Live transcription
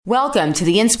Welcome to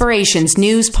the Inspirations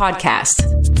News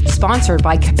Podcast, sponsored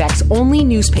by Quebec's only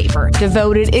newspaper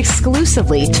devoted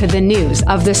exclusively to the news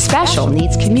of the special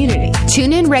needs community.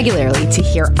 Tune in regularly to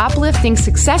hear uplifting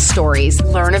success stories,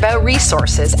 learn about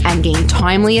resources, and gain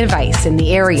timely advice in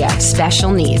the area of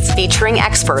special needs, featuring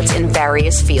experts in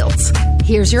various fields.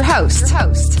 Here's your host,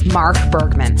 Mark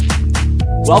Bergman.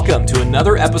 Welcome to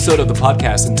another episode of the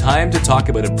podcast, and time to talk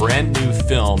about a brand new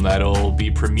film that'll be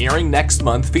premiering next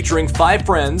month, featuring 5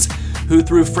 friends who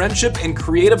through friendship and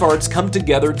creative arts come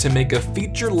together to make a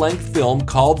feature-length film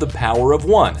called The Power of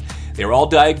One. They're all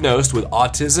diagnosed with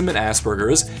autism and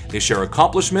Asperger's. They share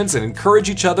accomplishments and encourage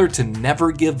each other to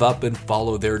never give up and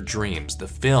follow their dreams. The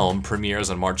film premieres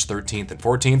on March 13th and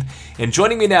 14th. And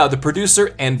joining me now, the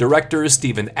producer and director,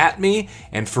 Stephen Atmey,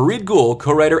 and Farid Gul,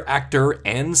 co-writer, actor,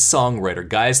 and songwriter.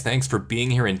 Guys, thanks for being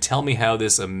here, and tell me how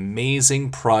this amazing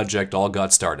project all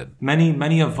got started.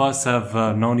 Many of us have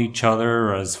known each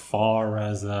other as far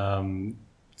as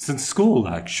since school,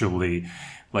 actually.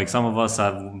 Like, some of us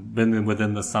have been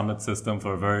within the Summit system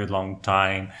for a very long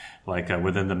time, like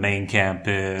within the main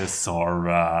campus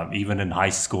or even in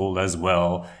high school as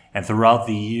well. And throughout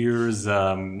the years,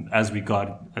 as we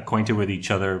got acquainted with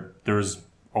each other, there's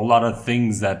a lot of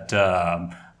things that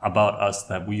about us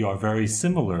that we are very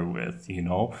similar with, you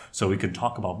know. So we can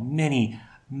talk about many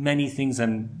things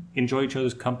and enjoy each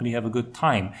other's company, have a good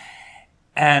time.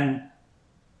 And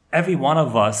every one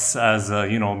of us, as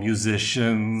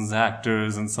musicians,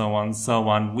 actors, and so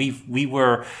on, we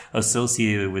were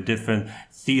associated with different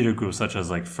theater groups, such as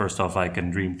first off,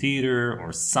 in Dream Theater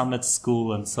or Summit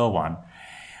School, and so on.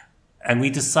 And we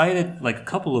decided, a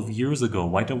couple of years ago,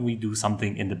 why don't we do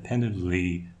something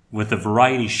independently with a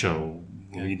variety show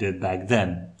we did back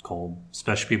then called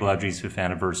Special People Have Dreams 5th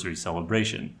Anniversary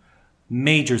Celebration.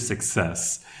 Major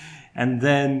success. And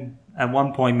then at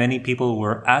one point, many people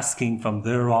were asking from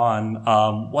there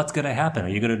on, what's going to happen? Are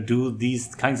you going to do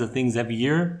these kinds of things every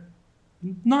year?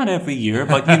 Not every year,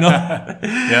 but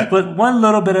yeah. But one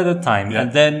little bit at a time. Yeah.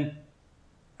 And then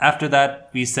after that,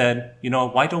 we said,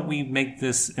 why don't we make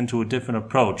this into a different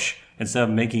approach? Instead of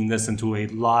making this into a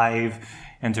live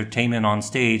entertainment on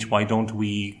stage, why don't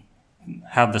we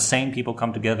have the same people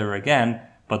come together again,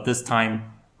 but this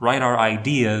time write our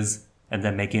ideas and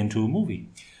then make it into a movie?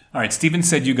 All right, Stephen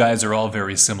said you guys are all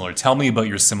very similar. Tell me about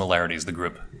your similarities, the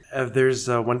group. If there's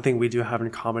one thing we do have in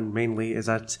common mainly is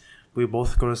that we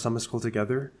both go to summer school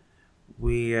together.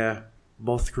 We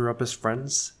both grew up as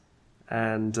friends.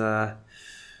 And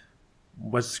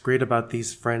what's great about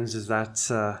these friends is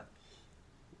that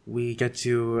we get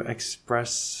to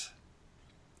express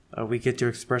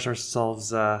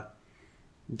ourselves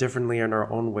differently in our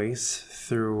own ways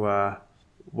through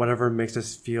whatever makes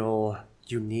us feel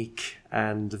unique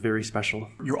and very special.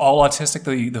 You're all autistic,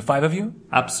 the 5 of you?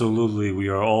 Absolutely. We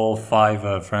are all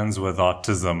 5 friends with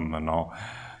autism and all.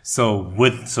 So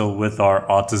with our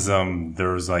autism,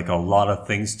 there's a lot of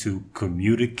things to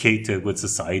communicate with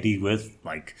society with,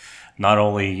 not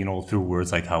only, through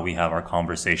words like how we have our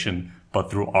conversation, but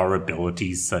through our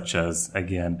abilities, such as,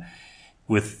 again,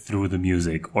 through the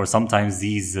music. Or sometimes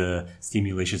these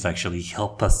stimulations actually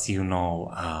help us,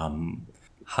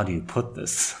 how do you put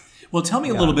this? Well, tell me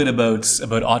a little bit about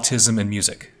autism and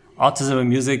music. Autism and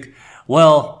music.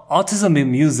 Well, autism and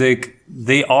music,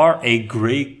 they are a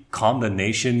great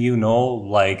combination,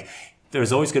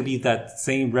 there's always going to be that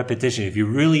same repetition. If you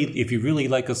really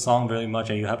like a song very much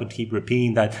and you have to keep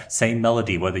repeating that same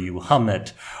melody, whether you hum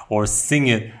it or sing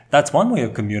it, that's one way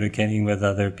of communicating with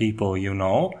other people,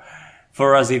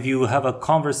 Whereas if you have a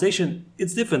conversation,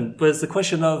 it's different, but it's a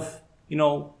question of,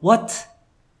 what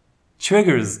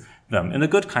triggers them in a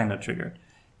good kind of trigger.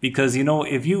 Because,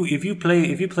 if you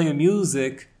play a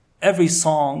music, every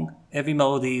song, every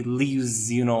melody leaves,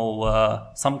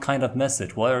 some kind of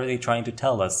message. What are they trying to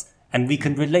tell us? And we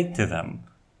can relate to them.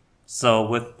 So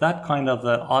with that kind of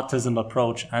autism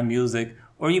approach and music,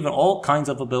 or even all kinds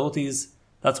of abilities,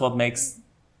 that's what makes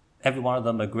every one of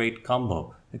them a great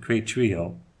combo, a great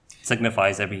trio.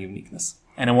 Signifies every uniqueness.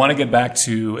 And I want to get back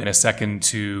in a second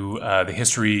to the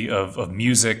history of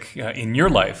music in your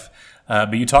life.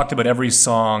 But you talked about every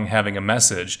song having a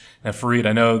message. Now, Farid,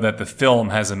 I know that the film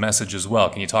has a message as well.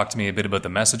 Can you talk to me a bit about the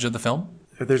message of the film?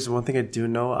 If there's one thing I do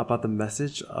know about the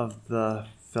message of the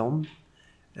film,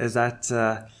 is that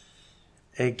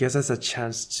it gives us a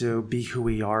chance to be who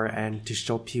we are and to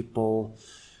show people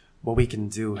what we can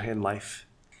do in life.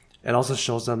 It also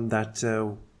shows them that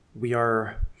we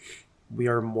are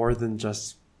more than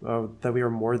just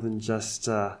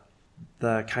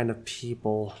the kind of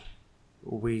people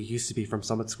we used to be from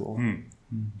Summit School.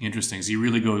 Interesting. So you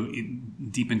really go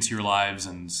deep into your lives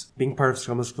and Being part of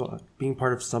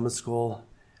summer school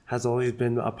has always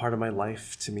been a part of my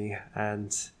life to me,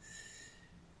 and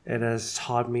it has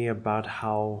taught me about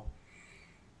how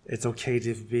it's okay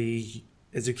to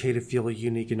feel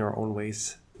unique in our own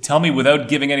ways. tell me, without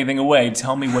giving anything away,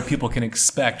 tell me what people can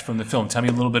expect from the film. Tell me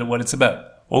a little bit of what it's about.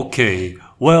 Okay.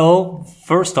 Well,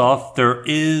 first off, there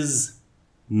is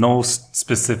no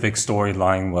specific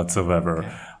storyline whatsoever.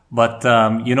 Okay. But,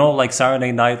 like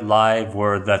Saturday Night Live,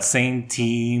 where that same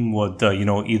team would,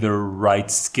 either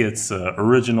write skits,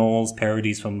 originals,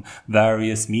 parodies from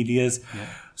various medias. Yeah.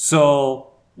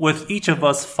 So with each of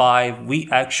us 5, we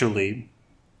actually,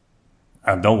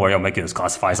 and don't worry, I'll make it as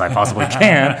classified as I possibly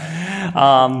can.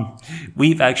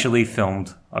 We've actually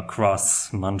filmed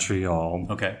across Montreal.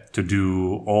 Okay. To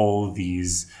do all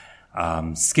these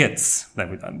skits that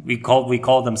we've done. We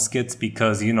call them skits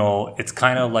because, it's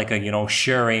kind of like a,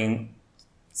 sharing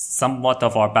somewhat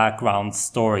of our background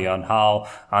story on how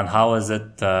is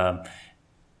it,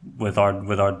 with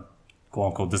our quote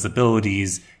unquote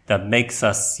disabilities that makes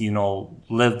us,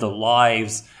 live the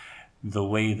lives the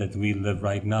way that we live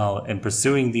right now and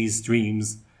pursuing these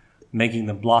dreams, making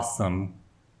them blossom.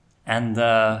 And,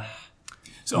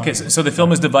 So the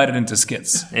film is divided into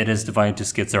skits. It is divided into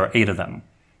skits. There are 8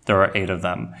 of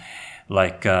them.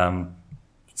 Like,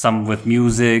 some with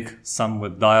music, some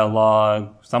with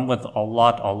dialogue, some with a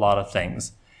lot of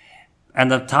things.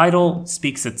 And the title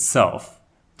speaks itself,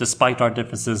 despite our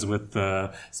differences with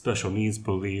special needs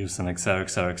beliefs and et cetera,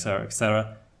 et cetera, et cetera, et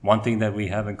cetera. One thing that we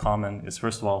have in common is,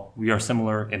 first of all, we are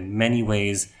similar in many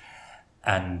ways.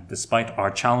 And despite our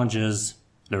challenges,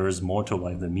 there is more to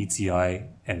life than meets the eye.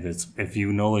 And if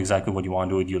you know exactly what you want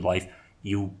to do with your life,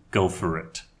 you go for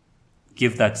it.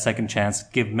 Give that second chance,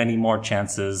 give many more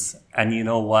chances, and you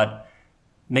know what?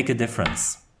 Make a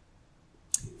difference.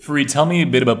 Fareed, tell me a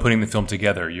bit about putting the film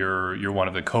together. You're one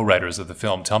of the co-writers of the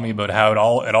film. Tell me about how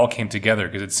it all came together,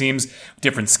 because it seems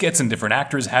different skits and different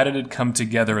actors. How did it come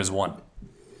together as one?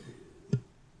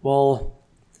 Well,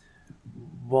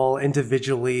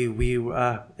 individually we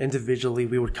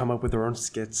would come up with our own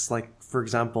skits. Like, for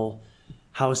example,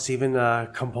 how Steven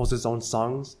composed his own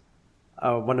songs.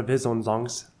 One of his own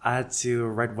songs. I had to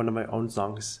write one of my own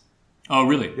songs. Oh,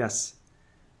 really? Yes.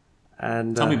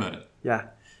 And tell me about it. Yeah.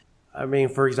 I mean,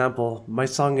 for example, my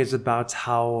song is about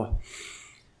how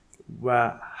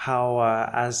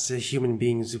as human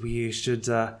beings we should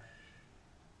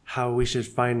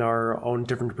find our own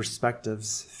different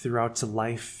perspectives throughout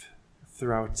life,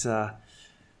 throughout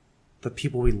the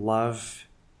people we love,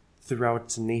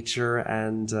 throughout nature,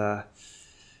 and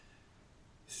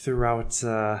throughout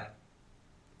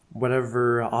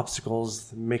whatever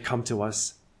obstacles may come to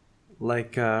us.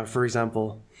 Like, for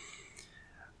example,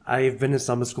 I've been in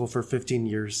summer school for 15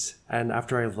 years, and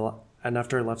after I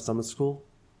left summer school,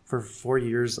 for 4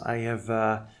 years, I have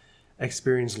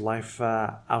experienced life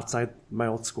outside my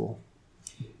old school.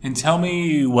 And tell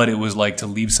me what it was like to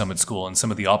leave Summit School and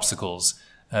some of the obstacles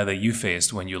that you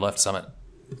faced when you left Summit.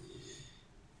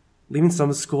 Leaving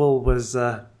summer school was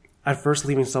a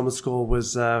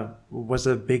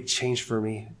big change for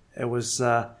me. It was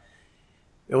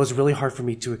really hard for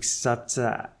me to accept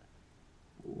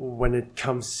when it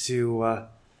comes to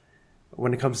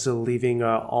leaving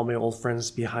all my old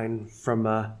friends behind from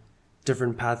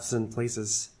different paths and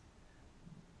places.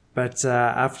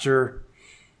 However,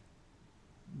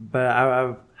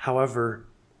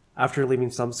 after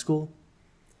leaving summer school,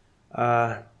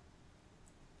 I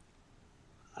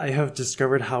have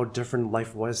discovered how different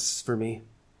life was for me.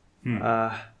 In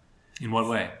what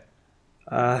way?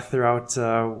 Throughout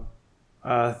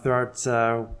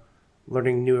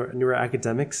learning newer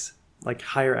academics, like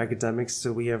higher academics,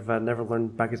 that we have never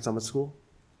learned back at summer school.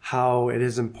 How it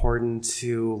is important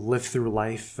to live through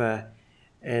life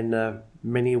in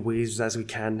many ways as we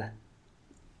can.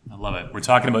 I love it. We're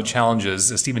talking about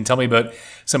challenges. Stephen, tell me about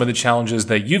some of the challenges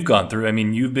that you've gone through. I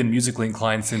mean, you've been musically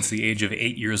inclined since the age of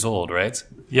 8 years old, right?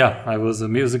 Yeah, I was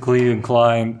musically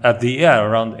inclined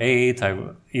around 8,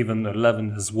 even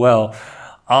 11 as well.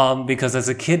 Because as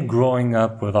a kid growing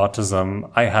up with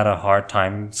autism, I had a hard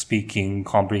time speaking,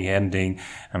 comprehending,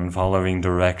 and following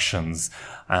directions.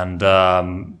 And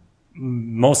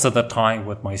most of the time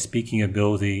with my speaking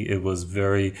ability, it was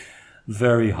very,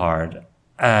 very hard.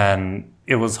 And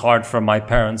it was hard for my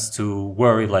parents to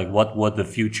worry, like, what the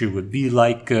future would be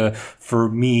like for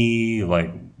me,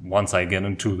 like, once I get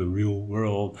into the real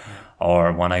world,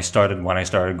 or when I started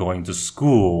going to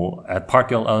school at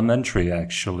Parkdale Elementary,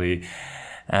 actually.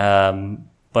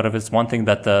 But if it's one thing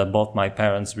that both my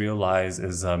parents realize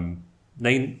is,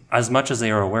 they, as much as they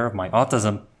are aware of my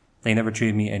autism, They never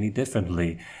treated me any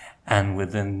differently. And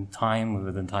with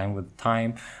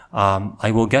time,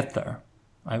 I will get there.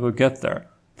 I will get there.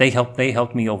 They helped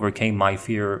me overcome my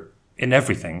fear in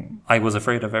everything. I was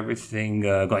afraid of everything,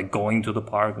 like going to the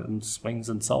park and swings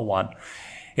and so on.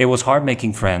 It was hard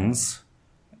making friends.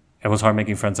 It was hard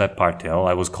making friends at Parkdale.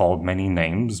 I was called many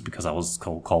names because I was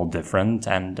called different,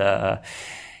 and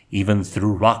even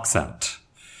threw rocks out.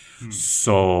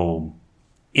 So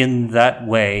in that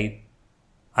way,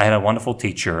 I had a wonderful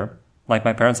teacher, like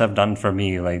my parents have done for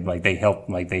me. Like they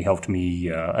helped me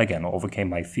again overcame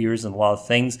my fears and a lot of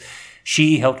things.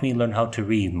 She helped me learn how to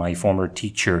read. My former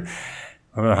teacher,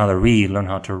 learn how to read, learn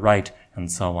how to write,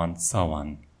 and so on, so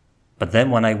on. But then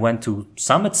when I went to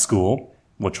Summit School,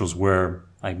 which was where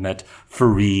I met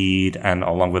Fareed, and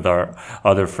along with our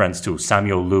other friends too,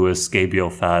 Samuel Lewis, Gabriel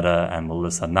Fada, and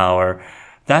Melissa Nauer,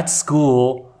 that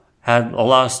school had a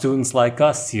lot of students like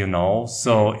us, you know,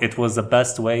 so it was the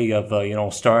best way of,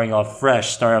 starting off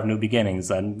fresh, starting off new beginnings,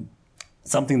 and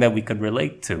something that we could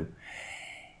relate to.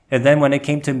 And then when it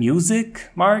came to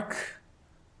music, Mark,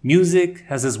 music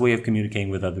has this way of communicating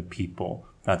with other people.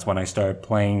 That's when I started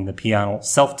playing the piano,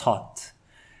 self-taught.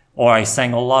 Or I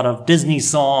sang a lot of Disney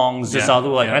songs, just all the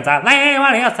way,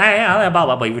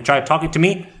 but if you try talking to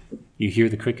me, you hear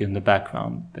the cricket in the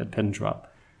background, the pin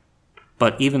drop.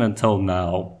 But even until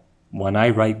now, when I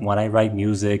write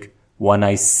music, when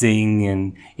I sing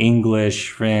in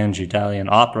English, French, Italian,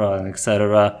 opera, and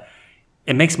etc.,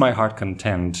 it makes my heart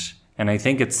content. And I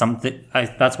think it's something,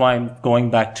 that's why I'm going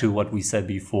back to what we said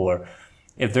before.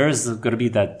 If there's going to be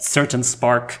that certain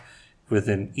spark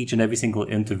within each and every single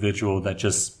individual that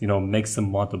just, makes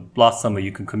them want to blossom, or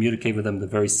you can communicate with them the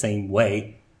very same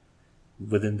way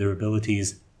within their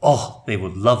abilities, they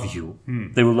would love you.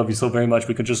 They would love you so very much.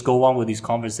 We could just go on with these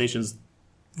conversations,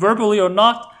 verbally or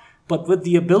not, but with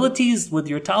the abilities, with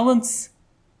your talents.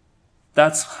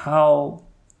 That's how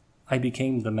I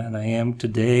became the man I am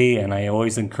today, and I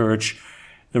always encourage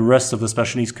the rest of the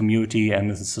special needs community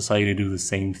and the society to do the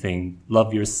same thing.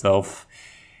 Love yourself.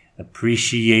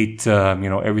 Appreciate,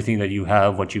 everything that you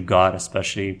have, what you got,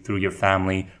 especially through your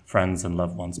family, friends, and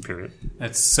loved ones, period.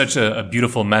 That's such a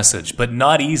beautiful message, but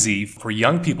not easy for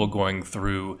young people going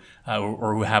through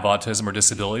or who have autism or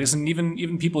disabilities, and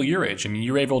even people your age. I mean,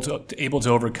 you're able to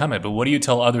overcome it, but what do you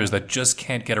tell others that just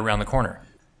can't get around the corner?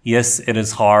 Yes, it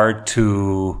is hard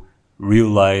to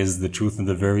realize the truth in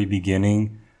the very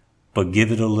beginning, but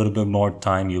give it a little bit more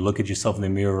time. You look at yourself in the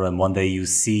mirror and one day you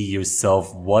see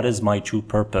yourself, what is my true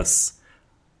purpose?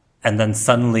 And then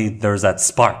suddenly there's that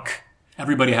spark.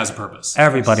 Everybody has a purpose.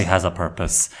 Everybody has a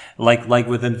purpose. Like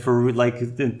within Fareed,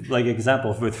 like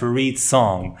example with Fareed's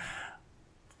song.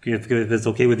 If it's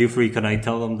okay with you, Fareed, can I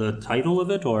tell them the title of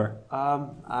it, or?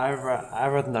 I'd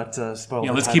rather not spoil.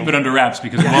 Yeah, let's keep it under wraps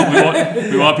because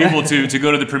we want people to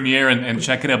go to the premiere and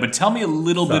check it out. But tell me a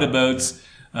little bit about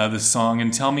the song,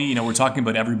 and tell me, we're talking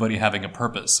about everybody having a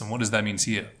purpose, and what does that mean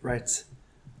to you? Right.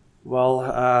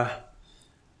 Well,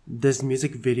 this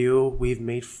music video we've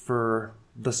made for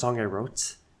the song I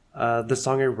wrote. The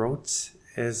song I wrote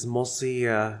is mostly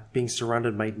being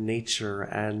surrounded by nature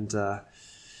and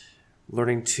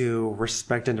learning to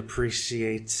respect and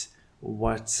appreciate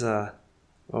what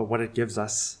it gives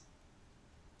us,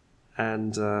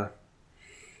 and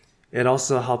it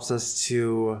also helps us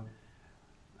to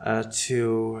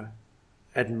admire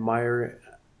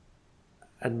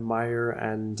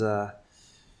and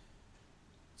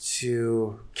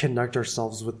to connect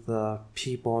ourselves with the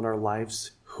people in our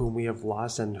lives whom we have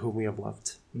lost and whom we have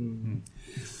loved. Mm-hmm.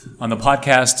 On the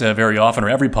podcast, very often, or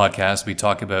every podcast, we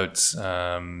talk about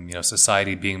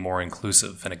society being more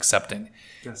inclusive and accepting.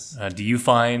 Yes. Do you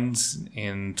find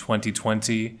in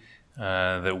 2020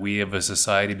 that we as a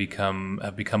society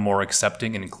have become more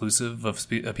accepting and inclusive of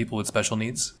people with special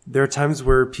needs? There are times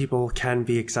where people can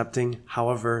be accepting.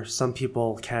 However, some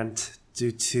people can't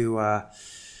due to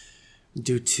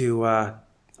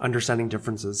understanding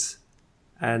differences.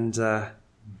 And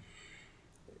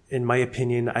in my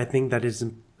opinion, I think that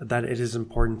it is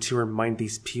important to remind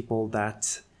these people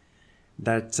that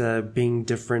being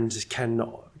different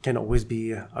can always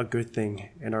be a good thing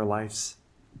in our lives.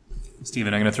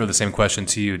 Stephen, I'm going to throw the same question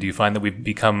to you. Do you find that we've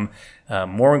become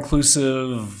more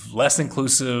inclusive, less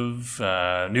inclusive,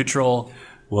 neutral?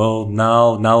 Well,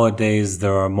 nowadays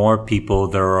there are more people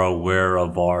that are aware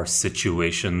of our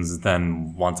situations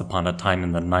than once upon a time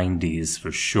in the 90s,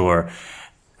 for sure.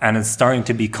 And it's starting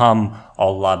to become a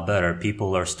lot better.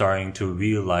 People are starting to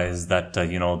realize that,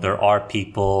 there are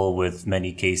people with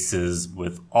many cases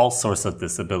with all sorts of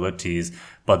disabilities,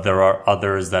 but there are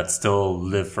others that still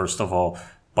live, first of all,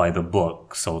 by the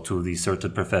book. So to these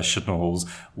certain professionals,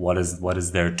 what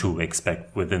is there to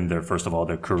expect within their, first of all,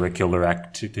 their curricular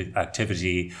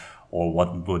activity, or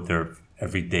what would their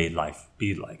everyday life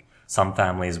be like? Some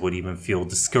families would even feel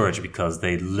discouraged because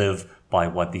they live by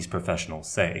what these professionals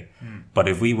say. But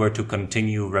if we were to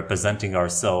continue representing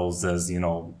ourselves as,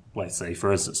 let's say,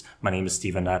 for instance, my name is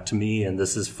Stephen Attomey and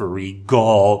this is Fareed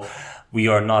Gall, we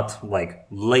are not like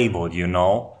labeled,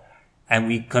 and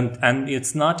and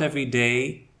it's not every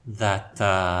day that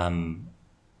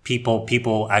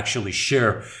people actually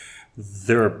share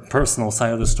their personal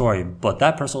side of the story, but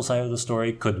that personal side of the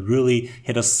story could really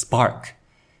hit a spark,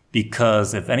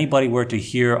 because if anybody were to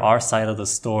hear our side of the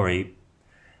story,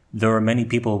 there are many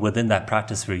people within that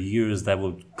practice for years that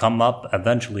will come up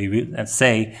eventually and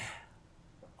say,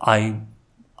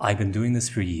 I've been doing this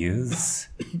for years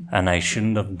and I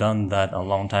shouldn't have done that a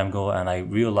long time ago, and I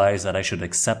realized that I should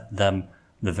accept them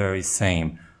the very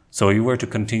same. So if you were to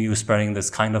continue spreading this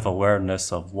kind of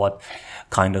awareness of what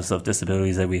kinds of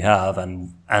disabilities that we have,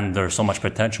 and there's so much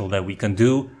potential that we can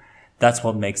do, that's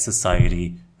what makes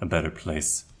society a better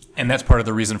place. And that's part of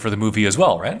the reason for the movie as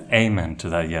well, right? Amen to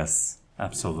that, yes.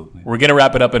 Absolutely. We're going to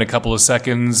wrap it up in a couple of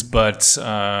seconds, but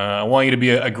I want you to be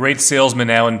a great salesman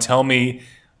now and tell me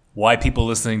why people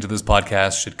listening to this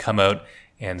podcast should come out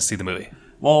and see the movie.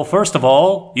 Well, first of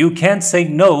all, you can't say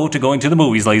no to going to the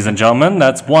movies, ladies and gentlemen.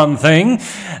 That's one thing.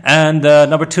 And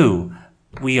number two,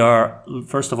 we are,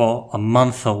 first of all, a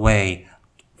month away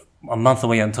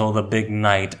until the big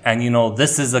night. And,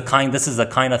 this is the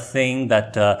kind of thing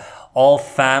that all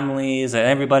families and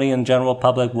everybody in general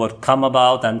public would come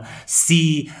about and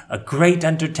see a great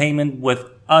entertainment with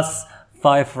us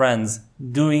 5 friends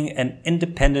doing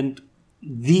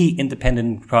the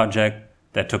independent project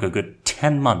that took a good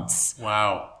 10 months.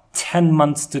 Wow. 10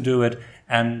 months to do it.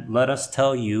 And let us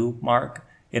tell you, Mark,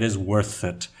 it is worth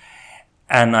it.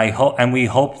 And we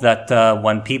hope that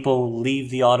when people leave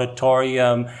the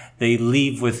auditorium, they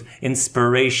leave with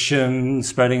inspiration,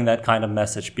 spreading that kind of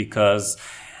message, because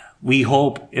we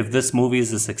hope if this movie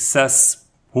is a success,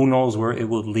 who knows where it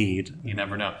will lead. You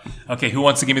never know. Okay, who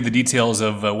wants to give me the details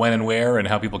of when and where and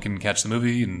how people can catch the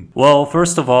movie? Well,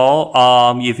 first of all,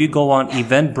 if you go on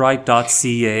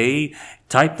eventbrite.ca,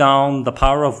 type down The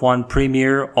Power of One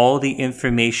premiere. All the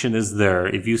information is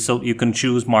there. You can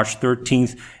choose March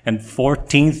 13th and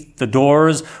 14th. The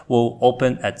doors will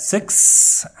open at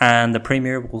 6 and the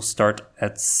premiere will start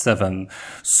at 7.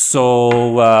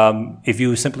 So, if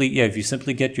you simply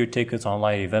get your tickets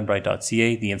online at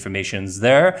eventbrite.ca, the information's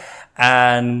there,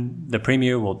 and the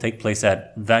premiere will take place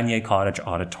at Vanier Cottage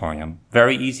Auditorium.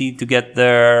 Very easy to get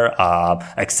there,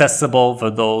 accessible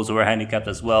for those who are handicapped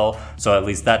as well. So at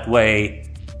least that way,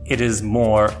 it is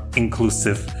more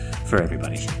inclusive for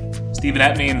everybody. Stephen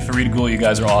Attomey and Fareed Gall, you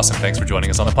guys are awesome. Thanks for joining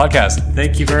us on the podcast.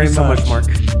 Thank you very much, Mark.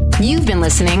 You've been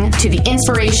listening to the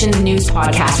Inspirations News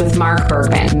Podcast with Mark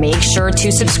Bergman. Make sure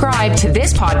to subscribe to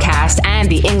this podcast and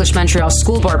the English Montreal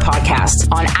School Board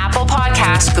podcast on Apple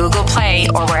Podcasts, Google Play,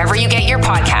 or wherever you get your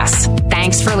podcasts.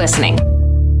 Thanks for listening.